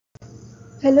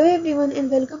Hello everyone and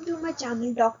welcome to my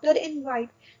channel Doctor in White.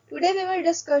 Today we will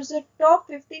discuss the top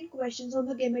 15 questions on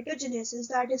the gametogenesis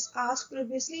that is asked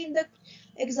previously in the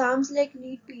exams like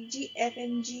NEET, PG,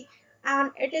 FMG,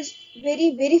 and it is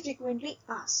very frequently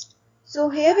asked. So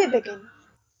here we begin.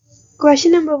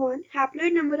 Question number 1.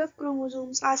 Haploid number of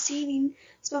chromosomes are seen in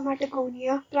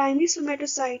spermatogonia, primary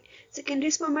spermatocyte,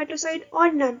 secondary spermatocyte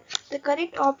or none. The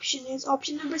correct option is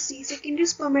option number C, secondary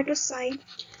spermatocyte.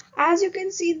 As you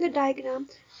can see in the diagram,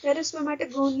 that is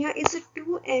spermatogonia is a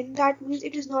 2n, that means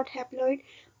it is not haploid.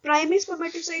 Primary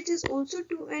spermatocyte is also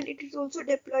 2n, it is also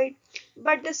diploid.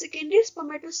 But the secondary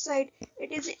spermatocyte,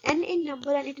 it is n in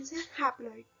number and it is a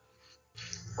haploid.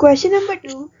 Question number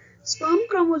 2. Sperm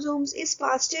chromosomes is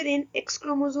faster in X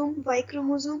chromosome, Y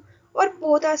chromosome or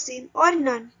both are same or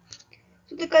none.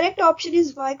 So the correct option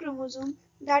is Y chromosome.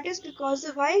 That is because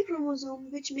the Y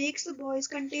chromosome, which makes the boys,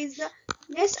 contains the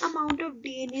less amount of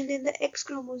DNA than the X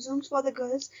chromosomes for the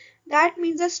girls. That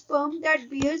means the sperm that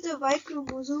bears the Y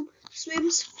chromosome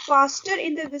swims faster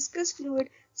in the viscous fluid,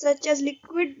 such as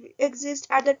liquid exists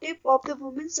at the tip of the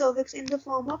woman's cervix in the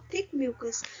form of thick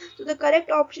mucus. So the correct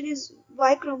option is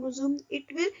Y chromosome. It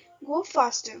will go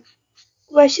faster.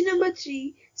 Question number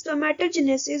 3.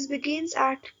 Spermatogenesis begins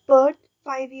at birth,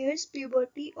 5 years,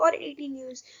 puberty or 18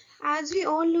 years. As we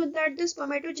all know that the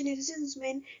spermatogenesis in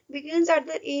men begins at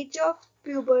the age of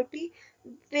puberty,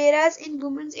 whereas in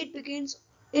women it begins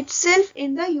itself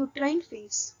in the uterine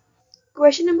phase.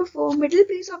 Question number 4. Middle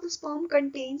piece of the sperm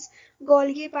contains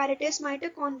Golgi, apparatus,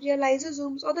 mitochondria,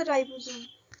 lysosomes or the ribosome.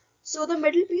 So the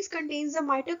middle piece contains the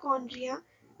mitochondria.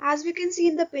 As we can see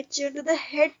in the picture, the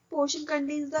head portion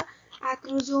contains the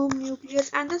acrosome,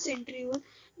 nucleus and the centriole,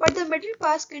 but the middle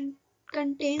part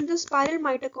contains the spiral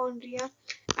mitochondria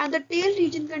and the tail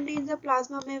region contains the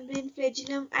plasma membrane,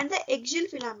 flagellum and the axial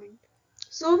filament.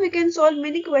 So we can solve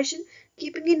many questions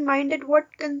keeping in mind that what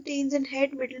contains in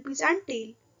head, middle piece and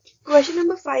tail. Question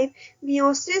number 5.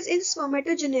 Meiosis in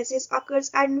spermatogenesis occurs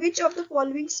at which of the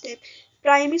following steps?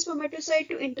 Primary spermatocyte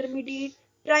to intermediate,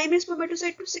 primary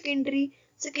spermatocyte to secondary,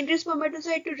 secondary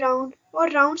spermatocyte to round, or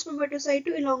round spermatocyte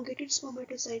to elongated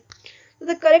spermatocyte. So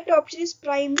the correct option is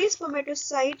primary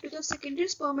spermatocyte to the secondary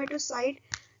spermatocyte.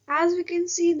 As we can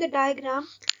see in the diagram,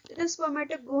 the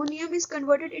spermatogonium is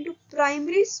converted into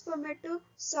primary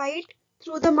spermatocyte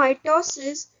through the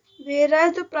mitosis,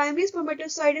 whereas the primary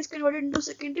spermatocyte is converted into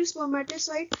secondary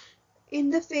spermatocyte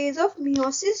in the phase of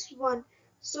meiosis 1.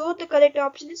 So the correct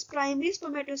option is primary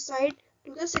spermatocyte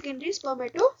to the secondary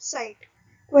spermatocyte.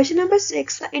 Question number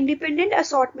 6. The independent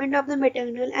assortment of the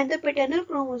maternal and the paternal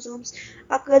chromosomes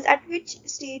occurs at which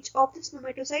stage of the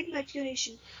spermatocyte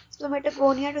maturation?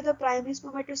 Spermatogonia to the primary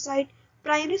spermatocyte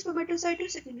to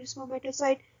secondary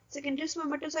spermatocyte, secondary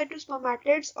spermatocyte to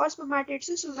spermatids, or spermatids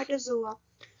to spermatozoa.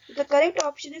 The correct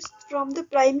option is from the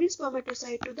primary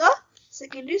spermatocyte to the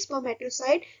secondary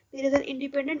spermatocyte. There is an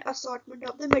independent assortment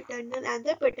of the maternal and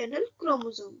the paternal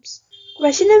chromosomes.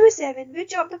 Question number 7.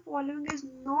 Which of the following is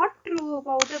not true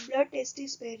about the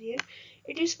blood-testis barrier?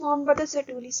 It is formed by the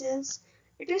Sertoli cells.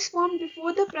 It is formed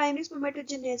before the primary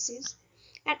spermatogenesis,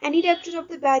 and any rupture of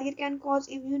the barrier can cause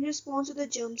immune response to the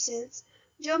germ cells.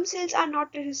 Germ cells are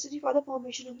not necessary for the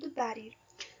formation of the barrier.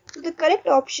 So the correct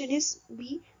option is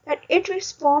B, that it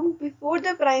is formed before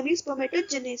the primary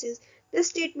spermatogenesis. This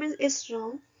statement is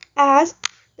wrong, as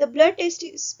the blood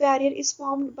testis barrier is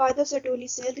formed by the Sertoli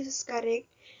cell. This is correct.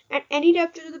 And any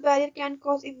rupture of the barrier can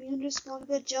cause immune response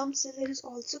to the germ cell. This is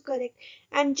also correct.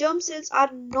 And germ cells are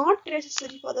not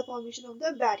necessary for the formation of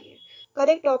the barrier.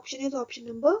 Correct option is option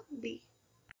number B.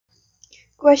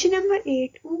 Question number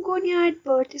 8. Oogonia at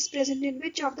birth is present in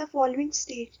which of the following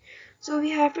stage? So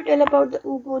we have to tell about the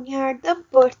oogonia at the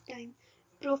birth time.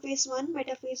 Prophase 1,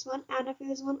 metaphase 1,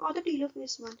 anaphase 1 or the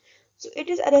telophase 1. So it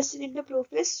is arrested in the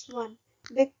prophase 1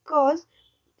 because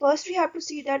first we have to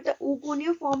see that the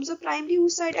oogonia forms a primary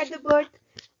oocyte at the birth,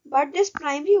 but this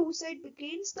primary oocyte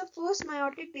begins the first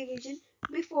meiotic division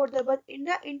before the birth in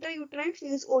the intrauterine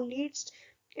phase only.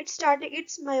 It's starting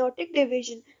its meiotic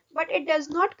division, but it does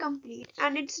not complete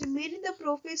and it's remain in the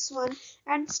prophase 1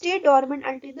 and stay dormant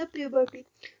until the puberty.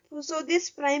 So this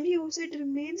primary oocyte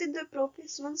remains in the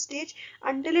prophase 1 stage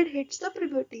until it hits the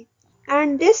puberty.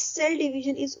 And this cell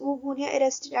division is oogonia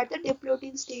arrested at the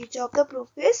diploidine stage of the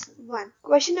prophase 1.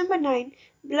 Question number 9.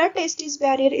 Blood testis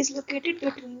barrier is located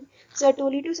between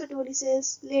Sertoli to Sertoli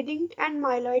cells, Leydig and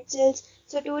myeloid cells,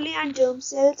 Sertoli and germ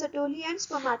cells, Sertoli and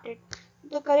spermatid.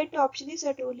 The correct option is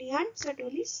Sertoli and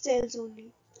Sertoli cells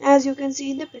only, as you can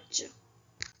see in the picture.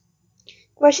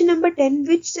 Question number 10.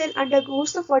 Which cell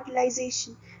undergoes the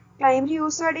fertilization? Primary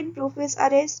oocyte in prophase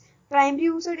arrest, primary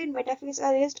oocyte in metaphase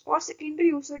arrest, or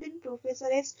secondary oocyte in prophase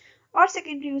arrest, or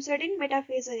secondary oocyte in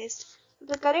metaphase arrest.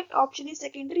 The correct option is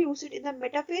secondary oocyte in the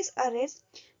metaphase arrest.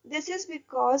 This is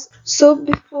because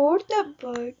before the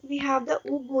birth we have the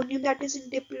oogonia that is in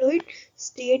diploid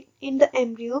state in the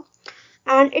embryo,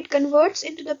 and it converts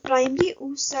into the primary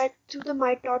oocyte through the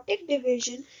mitotic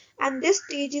division, and this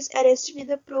stage is arrested in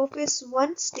the prophase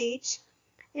 1 stage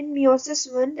in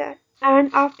meiosis 1,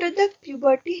 and after the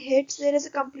puberty hits there is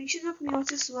a completion of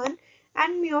meiosis 1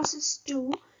 and meiosis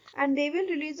 2, and they will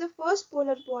release the first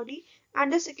polar body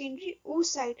and the secondary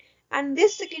oocyte, and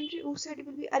this secondary oocyte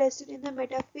will be arrested in the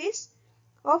metaphase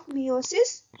of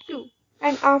meiosis 2.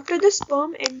 And after the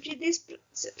sperm entry, this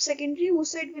secondary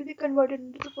oocyte will be converted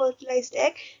into the fertilized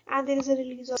egg, and there is a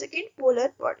release of second polar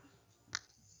body.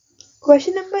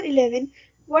 Question number 11.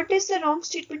 What is the wrong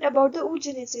statement about the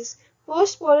oogenesis?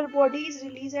 First polar body is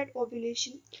released at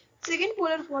ovulation. Second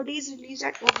polar body is released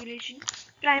at ovulation.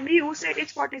 Primary oocyte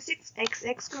is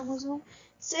 46XX chromosome.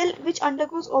 Cell which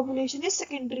undergoes ovulation is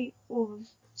secondary ovum.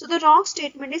 So the wrong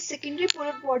statement is secondary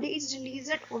polar body is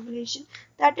released at ovulation.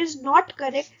 That is not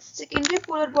correct. Secondary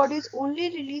polar body is only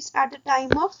released at the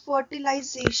time of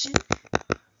fertilization,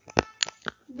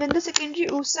 when the secondary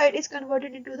oocyte is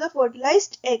converted into the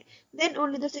fertilized egg. Then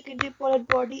only the secondary polar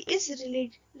body is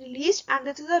released, and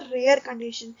this is a rare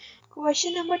condition.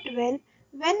 Question number 12.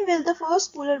 When will the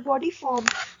first polar body form?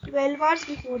 12 hours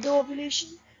before the ovulation,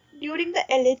 during the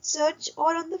LH surge,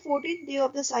 or on the 14th day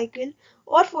of the cycle,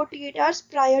 or 48 hours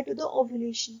prior to the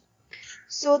ovulation.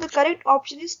 So the correct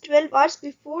option is 12 hours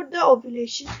before the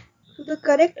ovulation. So the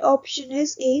correct option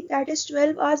is A, that is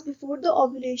 12 hours before the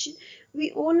ovulation.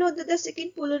 We all know that the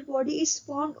second polar body is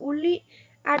formed only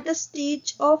at the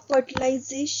stage of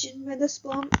fertilization, when the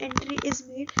sperm entry is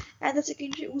made and the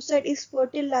secondary oocyte is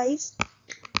fertilized.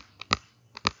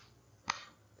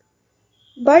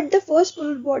 But the first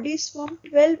polar body is formed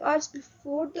 12 hours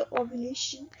before the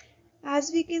ovulation.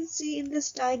 As we can see in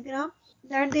this diagram,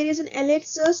 that there is an LH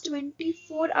surge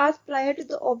 24 hours prior to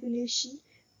the ovulation,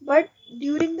 but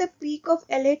during the peak of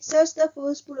LH surge the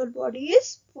first polar body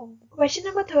is formed. Question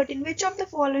number 13. Which of the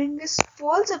following is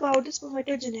false about the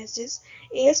spermatogenesis?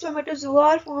 A. Spermatozoa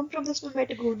are formed from the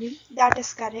spermatogonium. That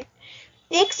is correct.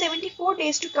 Takes 74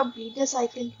 days to complete the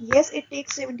cycle. Yes, it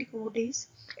takes 74 days.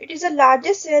 It is the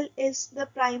largest cell is the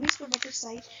primary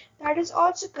spermatocyte. That is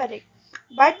also correct.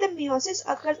 But the meiosis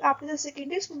occurs after the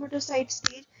secondary spermatocyte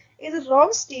stage is a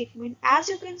wrong statement. As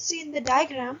you can see in the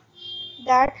diagram,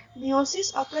 that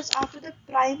meiosis occurs after the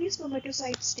primary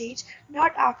spermatocyte stage,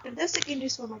 not after the secondary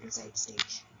spermatocyte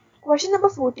stage. Question number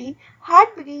 14.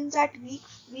 Heart begins at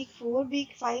week 4, week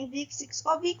 5, week 6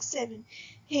 or week 7.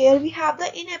 Here we have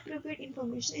the inappropriate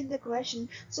information in the question.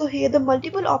 So here the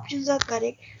multiple options are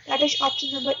correct. That is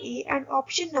option number A and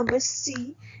option number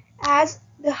C, as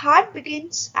the heart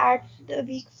begins at the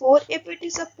week 4 if it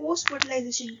is a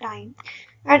post-fertilization time.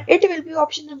 And it will be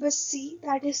option number C,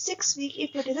 that is 6 weeks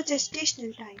if it is a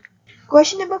gestational time.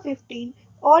 Question number 15.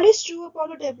 All is true about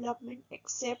the development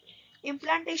except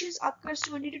implantations occurs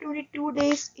 20 to 22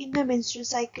 days in the menstrual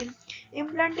cycle.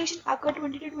 Implantation occurs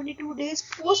 20 to 22 days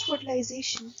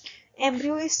post-fertilization.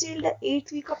 Embryo is still the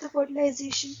 8th week of the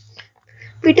fertilization.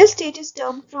 Fetal stage is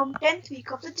termed from 10th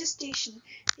week of the gestation.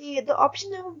 Here the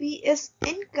option number B is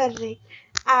incorrect,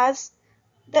 as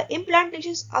the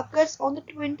implantations occurs on the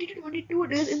 20 to 22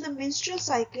 days in the menstrual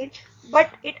cycle, but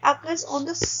it occurs on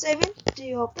the 7th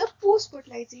day of the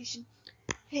post-fertilization.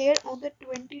 Here on the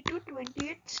 20 to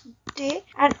 28th day,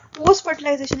 and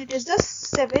post-fertilization it is the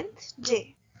 7th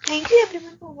day. Thank you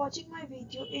everyone for watching my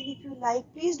video, and if you like,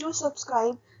 please do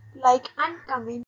subscribe, like and comment.